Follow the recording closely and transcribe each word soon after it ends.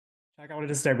I wanted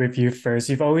to start with you first.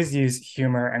 You've always used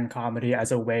humor and comedy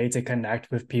as a way to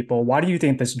connect with people. Why do you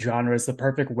think this genre is the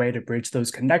perfect way to bridge those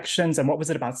connections? And what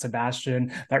was it about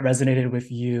Sebastian that resonated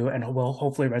with you and will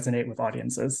hopefully resonate with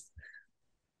audiences?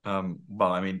 Well,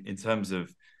 I mean, in terms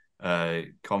of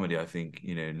comedy, I think,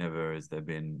 never has there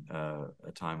been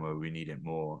a time where we need it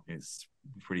more. It's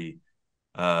pretty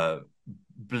uh,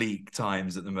 bleak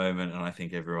times at the moment, and I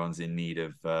think everyone's in need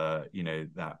of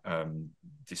that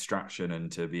distraction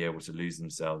and to be able to lose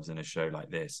themselves in a show like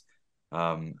this.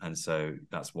 And so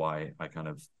that's why I kind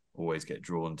of always get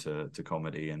drawn to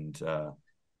comedy, and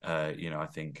I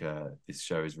think this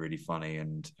show is really funny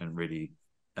and really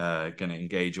going to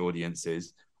engage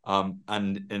audiences.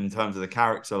 And in terms of the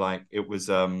character, like it was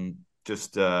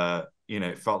just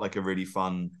it felt like a really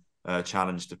fun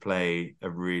challenge to play a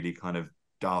really kind of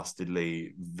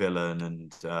dastardly villain,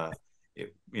 and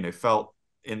it felt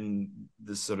in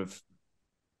the sort of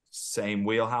same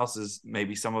wheelhouse as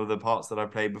maybe some of the parts that I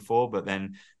played before, but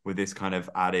then with this kind of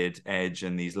added edge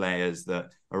and these layers that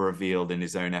are revealed in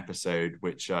his own episode,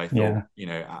 which I thought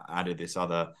Yeah. added this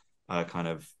other kind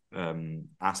of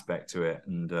aspect to it.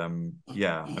 And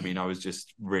yeah, I mean, I was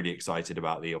just really excited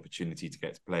about the opportunity to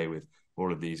get to play with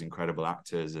all of these incredible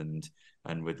actors and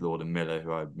with Lord and Miller,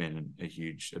 who I've been a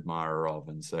huge admirer of.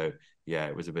 And so yeah,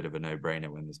 it was a bit of a no-brainer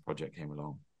when this project came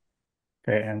along.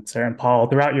 Great answer. And Paul,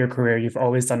 throughout your career, you've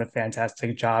always done a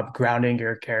fantastic job grounding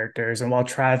your characters. And while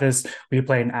Travis, we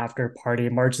play an after party,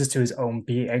 marches to his own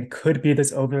beat and could be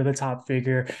this over the top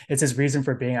figure, it's his reason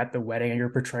for being at the wedding and your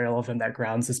portrayal of him that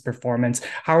grounds his performance.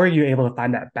 How are you able to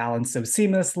find that balance so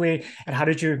seamlessly? And how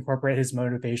did you incorporate his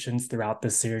motivations throughout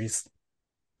this series?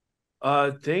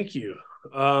 Thank you.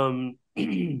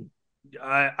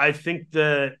 I think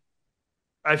that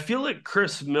I feel like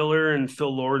Chris Miller and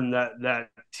Phil Lord and that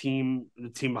team, the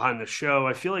team behind the show,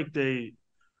 I feel like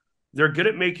they're good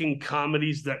at making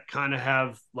comedies that kind of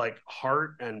have like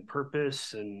heart and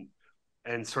purpose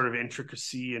and sort of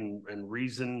intricacy and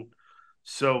reason.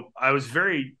 So I was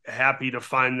very happy to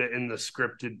find that in the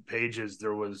scripted pages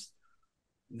there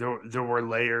were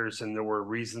layers and there were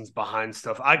reasons behind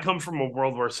stuff. I come from a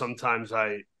world where sometimes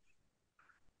I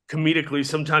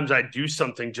do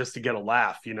something just to get a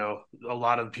laugh. A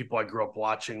lot of the people I grew up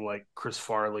watching, like Chris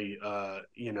Farley,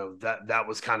 that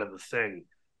was kind of the thing.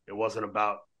 It wasn't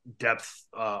about depth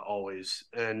always.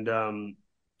 And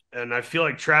I feel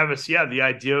like Travis, yeah, the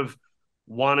idea of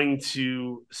wanting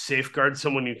to safeguard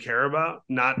someone you care about,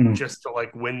 not Mm. just to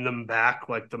like win them back,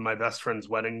 like the my best friend's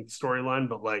wedding storyline,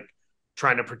 but like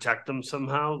trying to protect them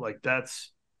somehow. Like that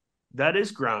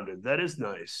is grounded. That is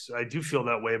nice. I do feel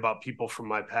that way about people from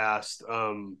my past,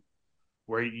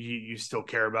 where you still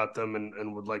care about them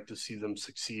and would like to see them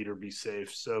succeed or be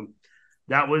safe. So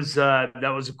that was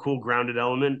a cool grounded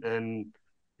element. And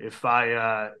if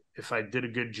I did a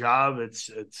good job, it's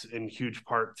in huge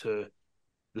part to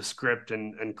the script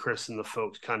and Chris and the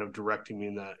folks kind of directing me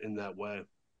in that way.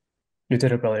 You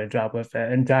did a brilliant job with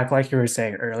it. And Jack, like you were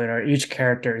saying earlier, each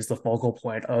character is the focal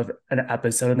point of an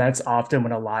episode. And that's often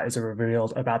when a lot is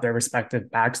revealed about their respective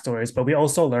backstories. But we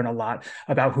also learn a lot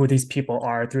about who these people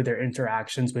are through their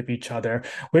interactions with each other.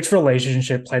 Which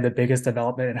relationship played the biggest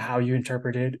development in how you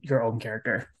interpreted your own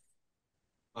character?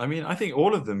 I mean, I think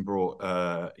all of them brought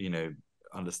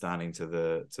understanding to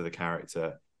the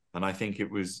character, and I think it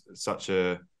was such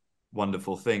a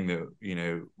wonderful thing that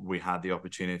we had the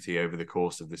opportunity over the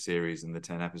course of the series and the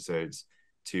 10 episodes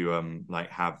to like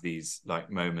have these like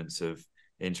moments of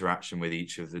interaction with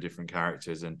each of the different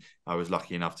characters. And I was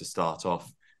lucky enough to start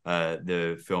off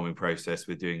the filming process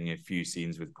with doing a few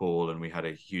scenes with Paul, and we had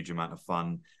a huge amount of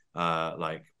fun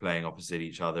like playing opposite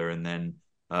each other. And then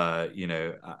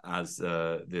as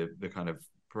the kind of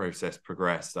process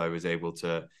progressed, I was able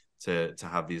to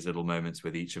have these little moments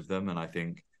with each of them. And I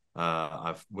think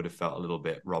I would have felt a little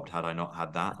bit robbed had I not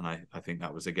had that. And I think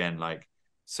that was again like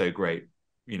so great,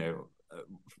 you know,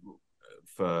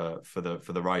 for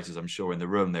the writers. I'm sure in the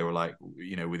room they were like,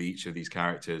 with each of these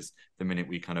characters, the minute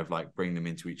we kind of like bring them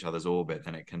into each other's orbit,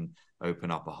 then it can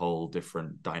open up a whole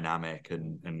different dynamic,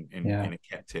 and Yeah. it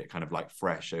kept it kind of like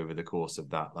fresh over the course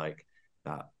of that like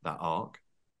that arc.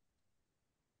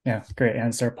 Yeah, great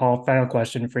answer. Paul, final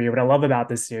question for you. What I love about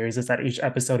this series is that each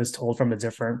episode is told from a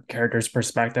different character's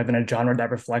perspective in a genre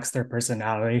that reflects their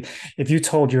personality. If you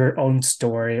told your own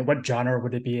story, what genre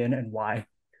would it be in and why?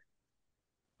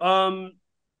 Um,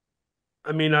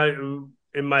 I mean, I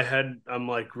in my head, I'm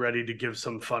like ready to give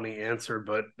some funny answer,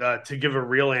 but to give a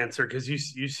real answer, because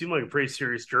you seem like a pretty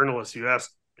serious journalist. You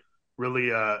ask really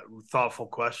thoughtful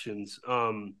questions.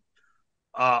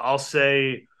 I'll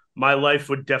say my life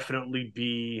would definitely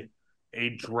be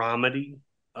a dramedy.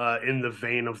 in the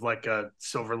vein of like a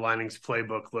Silver Linings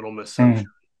Playbook, Little Miss Sunshine. Mm.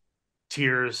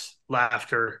 Tears,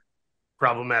 laughter,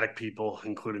 problematic people,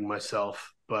 including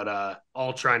myself, but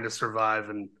all trying to survive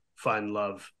and find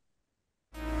love.